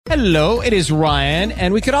Hello, it is Ryan,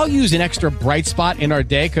 and we could all use an extra bright spot in our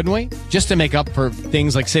day, couldn't we? Just to make up for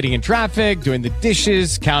things like sitting in traffic, doing the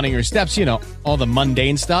dishes, counting your steps, all the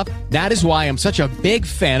mundane stuff. That is why I'm such a big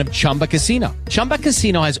fan of Chumba Casino. Chumba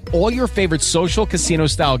Casino has all your favorite social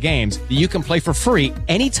casino-style games that you can play for free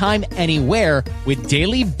anytime, anywhere with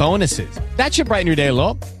daily bonuses. That should brighten your day a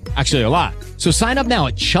little. Actually, a lot. So sign up now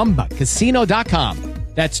at ChumbaCasino.com.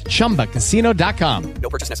 That's ChumbaCasino.com. No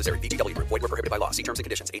purchase necessary. VGW Group. Void where prohibited by law. See terms and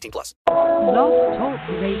conditions. 18+. Love Talk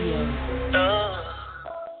Radio.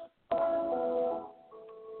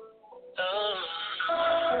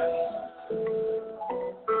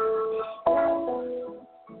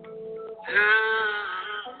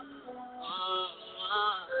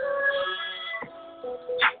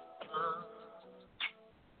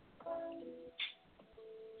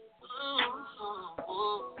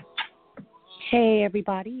 Hey,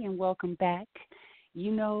 everybody, and welcome back.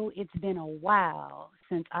 It's been a while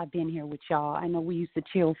since I've been here with y'all. I know we used to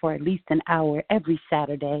chill for at least an hour every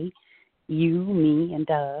Saturday, you, me, and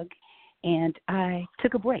Doug, and I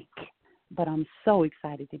took a break. But I'm so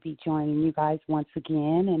excited to be joining you guys once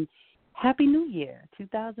again, and Happy New Year,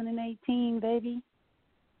 2018, baby.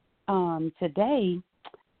 Today,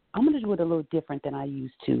 I'm going to do it a little different than I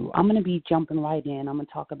used to. I'm going to be jumping right in. I'm going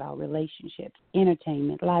to talk about relationships,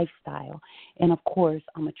 entertainment, lifestyle, and, of course,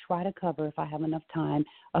 I'm going to try to cover, if I have enough time,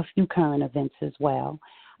 a few current events as well.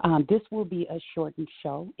 This will be a shortened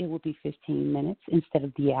show. It will be 15 minutes instead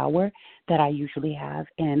of the hour that I usually have,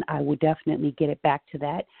 and I will definitely get it back to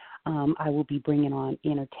that. I will be bringing on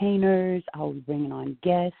entertainers. I will be bringing on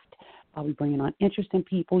guests. I'll be bringing on interesting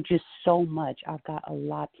people, just so much. I've got a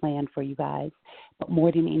lot planned for you guys. But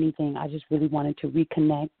more than anything, I just really wanted to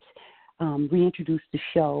reconnect, reintroduce the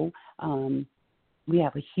show. We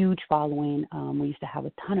have a huge following. We used to have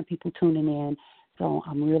a ton of people tuning in. So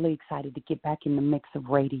I'm really excited to get back in the mix of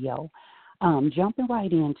radio. Jumping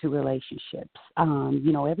right into relationships.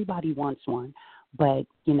 Everybody wants one. But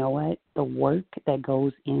you know what? The work that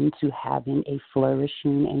goes into having a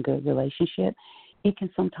flourishing and good relationship, it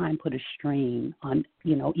can sometimes put a strain on,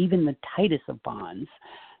 even the tightest of bonds.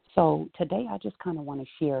 So today I just kind of want to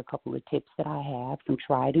share a couple of tips that I have, some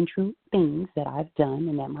tried and true things that I've done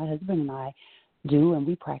and that my husband and I do, and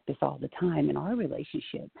we practice all the time in our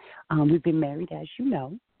relationship. We've been married, as you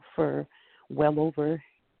know, for well over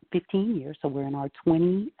 15 years, so we're in our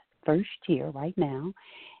 21st year right now.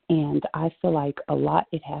 And I feel like a lot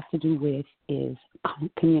it has to do with is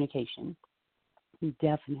communication,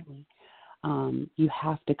 definitely. You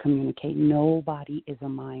have to communicate. Nobody is a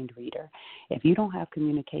mind reader. If you don't have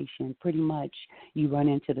communication, pretty much you run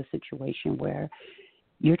into the situation where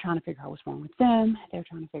you're trying to figure out what's wrong with them. They're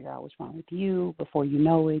trying to figure out what's wrong with you. Before you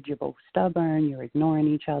know it, you're both stubborn. You're ignoring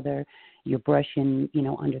each other. You're brushing,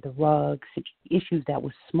 under the rug. Issues that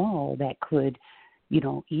were small that could,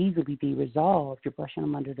 easily be resolved. You're brushing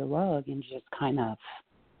them under the rug and just kind of,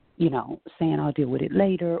 saying I'll deal with it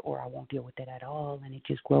later or I won't deal with it at all, and it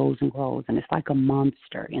just grows and grows, and it's like a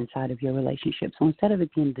monster inside of your relationship. So instead of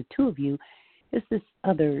it being the two of you, it's this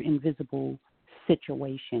other invisible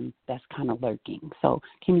situation that's kind of lurking. So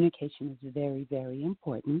communication is very, very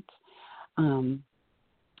important. Don't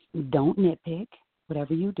nitpick,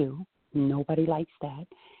 whatever you do. Nobody likes that.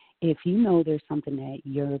 If you know there's something that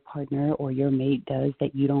your partner or your mate does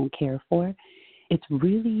that you don't care for, it's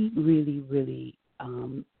really, really, really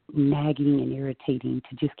nagging and irritating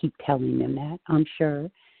to just keep telling them that. I'm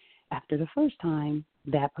sure after the first time,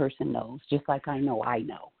 that person knows, just like I know.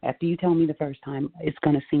 After you tell me the first time, it's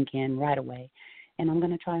going to sink in right away, and I'm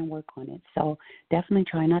going to try and work on it. So definitely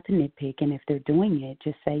try not to nitpick, and if they're doing it,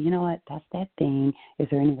 just say, you know what, that's that thing. Is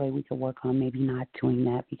there any way we could work on maybe not doing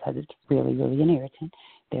that because it's really, really an irritant?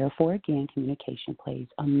 Therefore, again, communication plays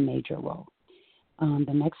a major role.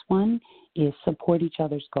 The next one is support each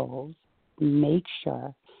other's goals. Make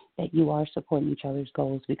sure that you are supporting each other's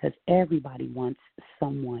goals, because everybody wants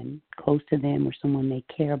someone close to them or someone they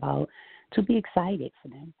care about to be excited for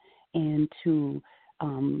them and to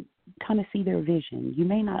kind of see their vision. You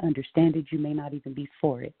may not understand it. You may not even be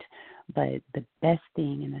for it. But the best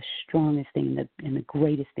thing and the strongest thing and the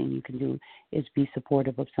greatest thing you can do is be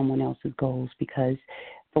supportive of someone else's goals, because,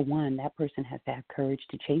 for one, that person has to have courage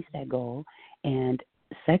to chase that goal. And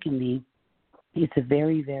secondly, it's a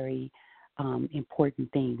very, very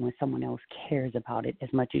important thing when someone else cares about it as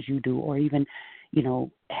much as you do, or even,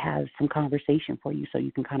 has some conversation for you so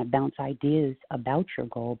you can kind of bounce ideas about your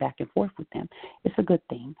goal back and forth with them. It's a good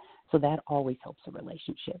thing. So that always helps a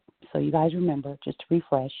relationship. So you guys remember, just to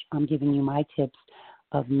refresh, I'm giving you my tips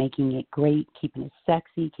of making it great, keeping it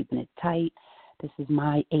sexy, keeping it tight. This is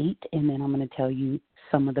my 8, and then I'm going to tell you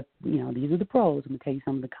some of the, these are the pros. I'm going to tell you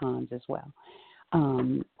some of the cons as well.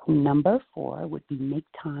 Number 4 would be make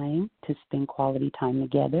time to spend quality time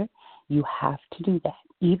together. You have to do that,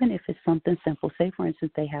 even if it's something simple. Say, for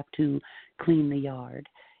instance, they have to clean the yard.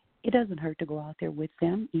 It doesn't hurt to go out there with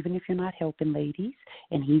them, even if you're not helping, ladies,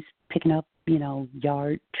 and he's picking up,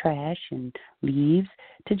 yard trash and leaves,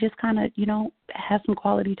 to just kind of, have some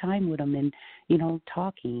quality time with them and,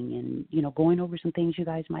 talking and, going over some things you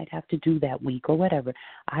guys might have to do that week or whatever.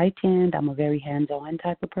 I'm a very hands-on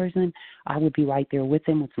type of person. I would be right there with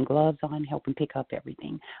him with some gloves on, helping pick up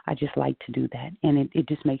everything. I just like to do that, and it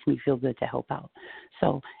just makes me feel good to help out.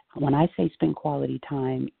 So when I say spend quality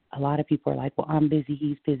time, a lot of people are like, well, I'm busy,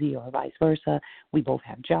 he's busy, or vice versa. We both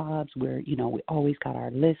have jobs where, we always got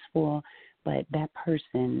our list full. But that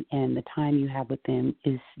person and the time you have with them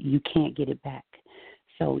you can't get it back.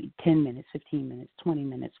 So 10 minutes, 15 minutes, 20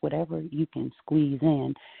 minutes, whatever you can squeeze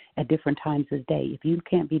in at different times of the day. If you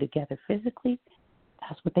can't be together physically,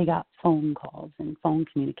 that's what they got, phone calls and phone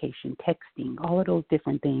communication, texting, all of those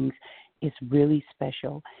different things. It's really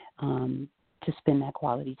special to spend that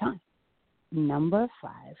quality time. Number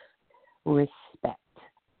 5, respect.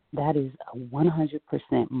 That is a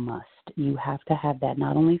 100% must. You have to have that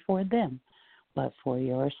not only for them, but for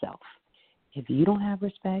yourself. If you don't have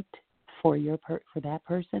respect for that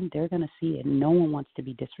person, they're going to see it. No one wants to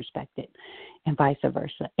be disrespected, and vice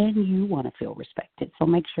versa. And you want to feel respected. So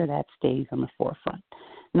make sure that stays on the forefront.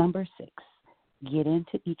 Number 6, get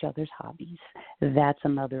into each other's hobbies. That's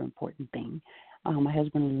another important thing. My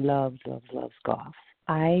husband loves golf.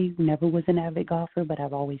 I never was an avid golfer, but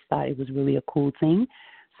I've always thought it was really a cool thing.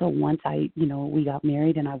 So once we got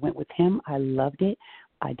married and I went with him, I loved it.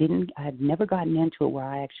 I've never gotten into it where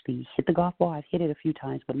I actually hit the golf ball. I've hit it a few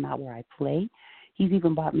times, but not where I play. He's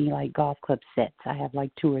even bought me like golf club sets. I have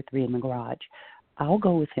like 2 or 3 in the garage. I'll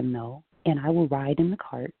go with him though, and I will ride in the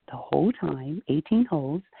cart the whole time, 18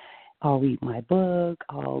 holes. I'll read my book.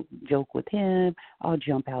 I'll joke with him. I'll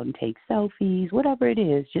jump out and take selfies, whatever it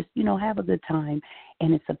is. Just, have a good time.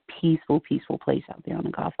 And it's a peaceful place out there on the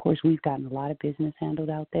golf course. We've gotten a lot of business handled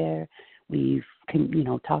out there. We've,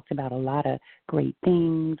 talked about a lot of great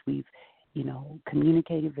things. We've,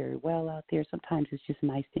 communicated very well out there. Sometimes it's just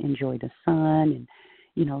nice to enjoy the sun and,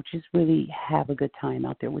 just really have a good time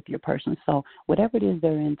out there with your person. So whatever it is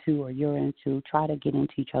they're into or you're into, try to get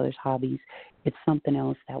into each other's hobbies. It's something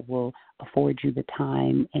else that will afford you the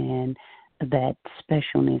time and that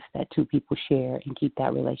specialness that 2 people share and keep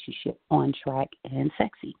that relationship on track and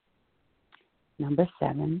sexy. Number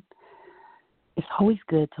 7, it's always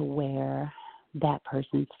good to wear that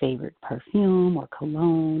person's favorite perfume or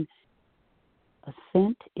cologne. A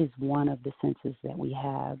scent is one of the senses that we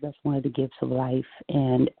have. That's one of the gifts of life.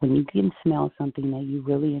 And when you can smell something that you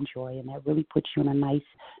really enjoy and that really puts you in a nice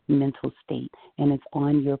mental state and it's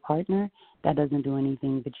on your partner, that doesn't do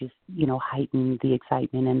anything but just, heighten the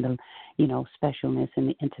excitement and the, specialness and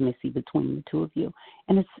the intimacy between the 2 of you.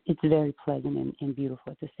 And it's very pleasant and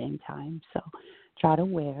beautiful at the same time. So try to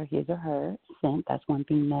wear his or her scent. That's one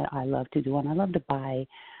thing that I love to do. And I love to buy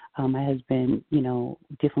my husband,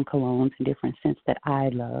 different colognes and different scents that I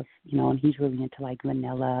love, and he's really into like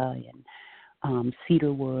vanilla and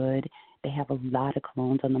cedarwood. They have a lot of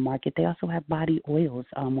colognes on the market. They also have body oils.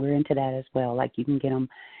 We're into that as well. Like you can get them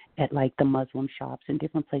at like the Muslim shops and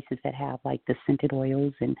different places that have like the scented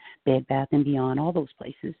oils and Bed Bath & Beyond, all those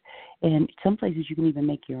places. And some places you can even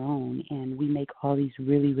make your own. And we make all these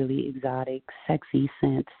really, really exotic, sexy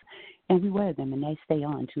scents. And we wear them and they stay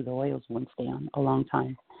on too. The oils won't stay on a long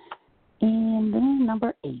time. And then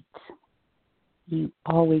number 8, you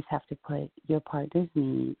always have to put your partner's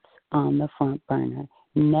needs on the front burner.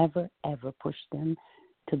 Never, ever push them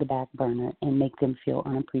to the back burner and make them feel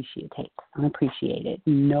unappreciated.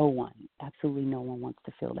 No one, absolutely no one wants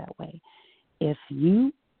to feel that way. If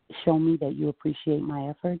you show me that you appreciate my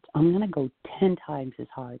efforts, I'm going to go 10 times as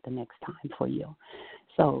hard the next time for you.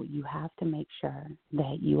 So you have to make sure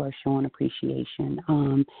that you are showing appreciation.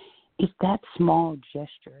 It's that small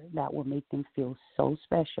gesture that will make them feel so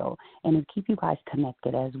special and it'll keep you guys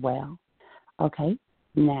connected as well. Okay,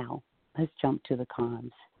 now let's jump to the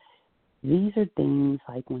cons. These are things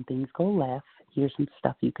like when things go left, here's some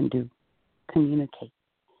stuff you can do. Communicate.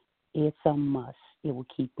 It's a must. It will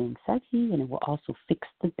keep things sexy and it will also fix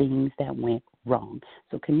the things that went wrong.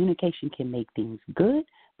 So communication can make things good,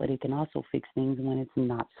 but it can also fix things when it's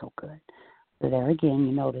not so good. So there again,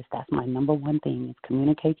 you notice that's my number 1 thing is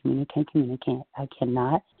communicate. I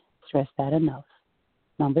cannot stress that enough.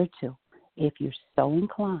 Number 2, if you're so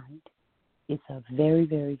inclined, it's a very,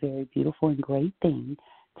 very, very beautiful and great thing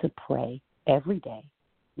to pray every day,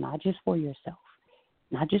 not just for yourself,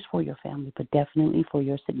 not just for your family, but definitely for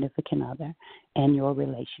your significant other and your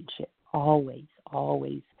relationship. Always,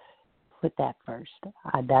 always put that first.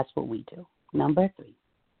 That's what we do. Number 3,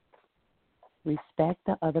 respect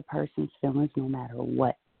the other person's feelings no matter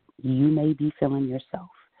what you may be feeling yourself.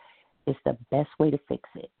 It's the best way to fix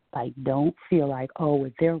it. Like, don't feel like, oh,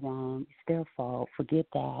 if they're wrong, it's their fault, forget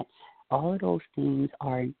that. All of those things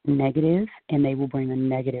are negative, and they will bring a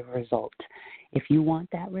negative result. If you want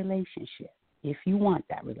that relationship, this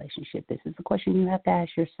is the question you have to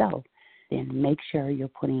ask yourself, then make sure you're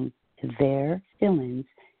putting their feelings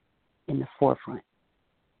in the forefront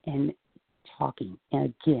and talking,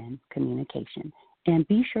 and again, communication. And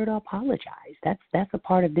be sure to apologize. That's a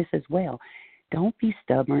part of this as well. Don't be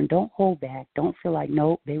stubborn. Don't hold back. Don't feel like,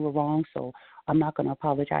 nope, they were wrong, so I'm not going to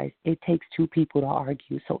apologize. It takes 2 people to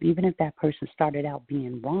argue. So even if that person started out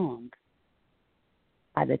being wrong,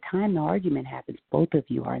 by the time the argument happens, both of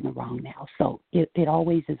you are in the wrong now. So it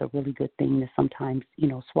always is a really good thing to sometimes,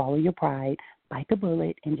 swallow your pride, bite the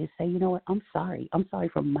bullet, and just say, you know what, I'm sorry. I'm sorry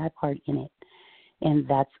for my part in it. And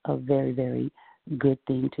that's a very, very good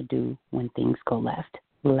thing to do when things go left.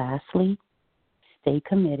 Lastly, stay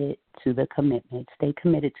committed to the commitment. Stay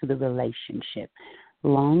committed to the relationship.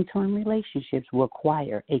 Long-term relationships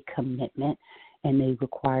require a commitment, and they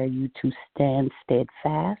require you to stand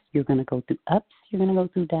steadfast. You're going to go through ups. You're going to go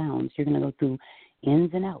through downs. You're going to go through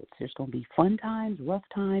ins and outs. There's going to be fun times, rough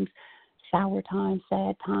times, sour times,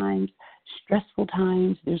 sad times, stressful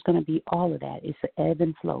times. There's going to be all of that. It's an ebb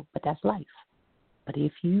and flow, but that's life. But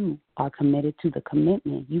if you are committed to the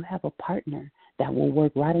commitment, you have a partner that will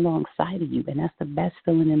work right alongside of you, and that's the best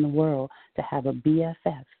feeling in the world, to have a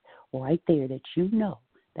BFF right there that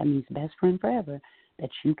that means best friend forever, that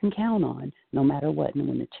you can count on no matter what. And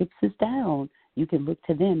when the chips is down, you can look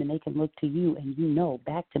to them and they can look to you, and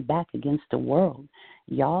back to back against the world,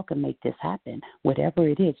 y'all can make this happen. Whatever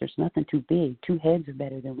it is, there's nothing too big. 2 heads are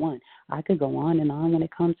better than 1. I could go on and on when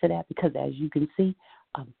it comes to that, because as you can see,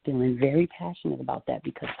 I'm feeling very passionate about that,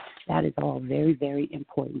 because that is all very, very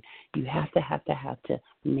important. You have to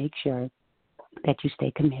make sure that you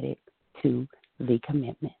stay committed to the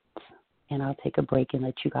commitments. And I'll take a break and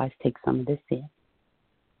let you guys take some of this in.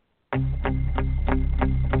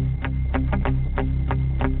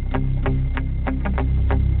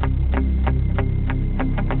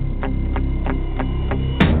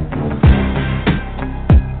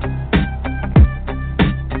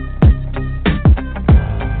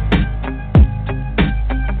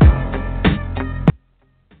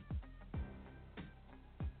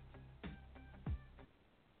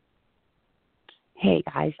 Hey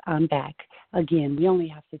guys, I'm back. Again, we only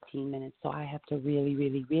have 15 minutes, so I have to really,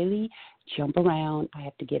 really, really jump around. I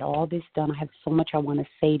have to get all this done. I have so much I want to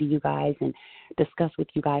say to you guys and discuss with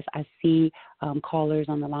you guys. I see callers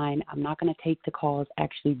on the line. I'm not going to take the calls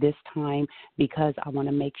actually this time, because I want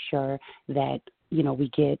to make sure that,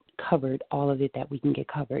 we get covered, all of it that we can get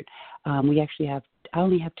covered. I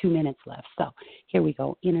only have 2 minutes left. So here we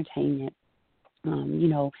go. Entertainment.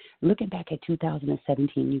 Looking back at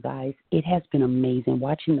 2017, you guys, it has been amazing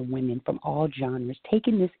watching the women from all genres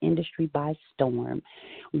taking this industry by storm.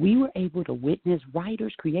 We were able to witness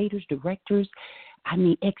writers, creators, directors,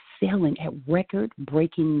 excelling at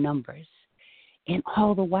record-breaking numbers. And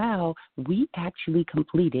all the while, we actually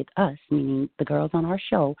completed, us, meaning the girls on our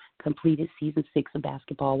show, completed season 6 of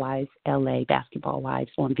Basketball Wives, LA Basketball Wives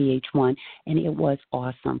on VH1, and it was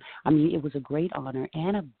awesome. It was a great honor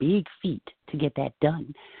and a big feat to get that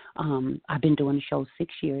done. I've been doing the show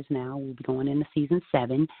 6 years now. We'll be going into season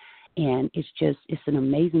 7. And it's an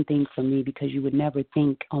amazing thing for me, because you would never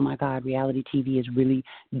think, oh, my God, reality TV is really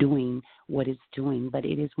doing what it's doing. But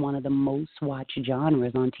it is one of the most watched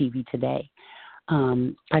genres on TV today.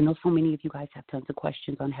 I know so many of you guys have tons of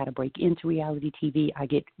questions on how to break into reality TV. I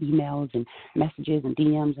get emails and messages and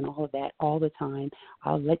DMs and all of that all the time.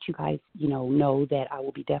 I'll let you guys, know that I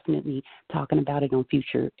will be definitely talking about it on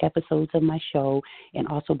future episodes of my show, and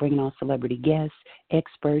also bringing on celebrity guests,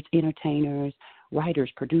 experts, entertainers,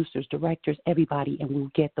 writers, producers, directors, everybody, and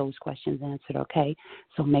we'll get those questions answered, okay?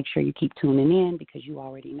 So make sure you keep tuning in, because you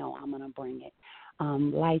already know I'm going to bring it.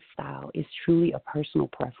 Lifestyle is truly a personal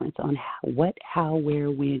preference on how,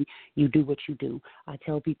 where, when you do what you do. I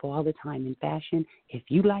tell people all the time, in fashion, if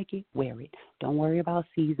you like it, wear it. Don't worry about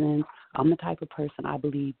seasons. I'm the type of person, I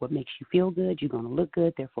believe, what makes you feel good, you're going to look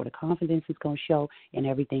good, therefore the confidence is going to show, and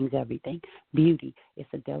everything's everything. Beauty,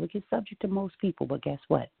 it's a delicate subject to most people, but guess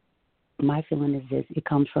what? My feeling is this: it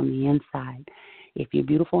comes from the inside. If you're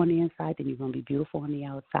beautiful on the inside, then you're going to be beautiful on the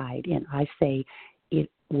outside. And I say it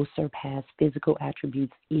will surpass physical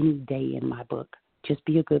attributes any day in my book. Just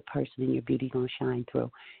be a good person and your beauty going to shine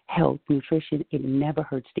through. Health, nutrition, it never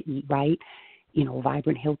hurts to eat right. You know,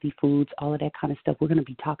 vibrant, healthy foods, all of that kind of stuff. We're going to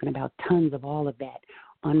be talking about tons of all of that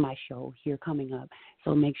on my show here coming up.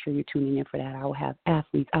 So make sure you're tuning in for that. I will have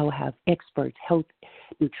athletes, I will have experts, health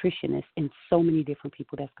nutritionists, and so many different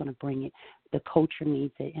people that's going to bring it. The culture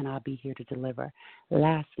needs it, and I'll be here to deliver.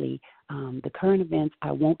 Lastly, the current events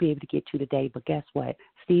I won't be able to get to today, but guess what?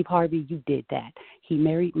 Steve Harvey, you did that. He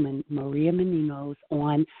married Maria Menounos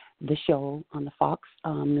on the show, on the Fox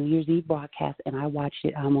New Year's Eve broadcast, and I watched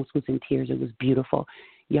it. I almost was in tears. It was beautiful.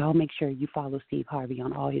 Y'all make sure you follow Steve Harvey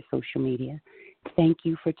on all his social media. Thank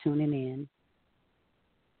you for tuning in.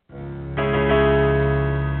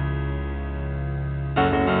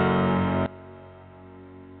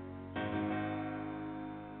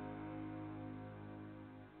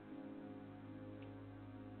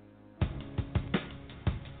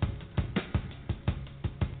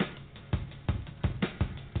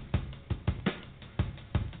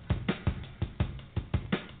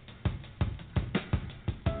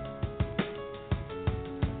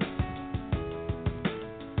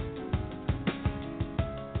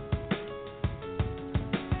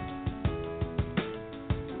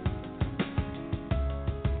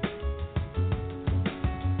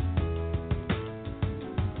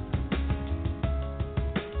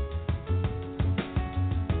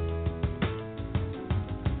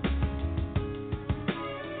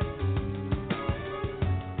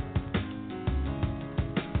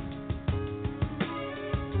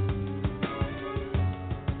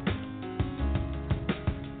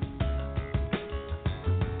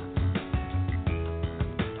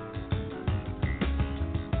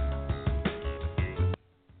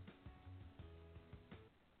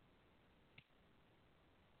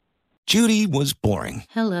 Judy was boring.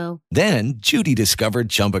 Hello. Then Judy discovered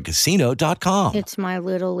ChumbaCasino.com. It's my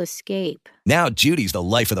little escape. Now Judy's the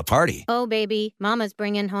life of the party. Oh, baby, mama's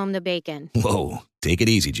bringing home the bacon. Whoa, take it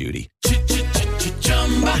easy, Judy.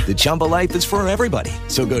 The Chumba life is for everybody.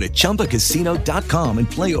 So go to ChumbaCasino.com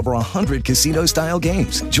and play over 100 casino-style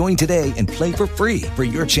games. Join today and play for free for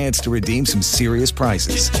your chance to redeem some serious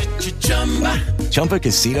prizes.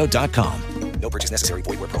 ChumbaCasino.com. No purchase necessary.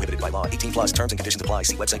 Void where prohibited by law. 18 plus terms and conditions apply.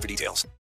 See website for details.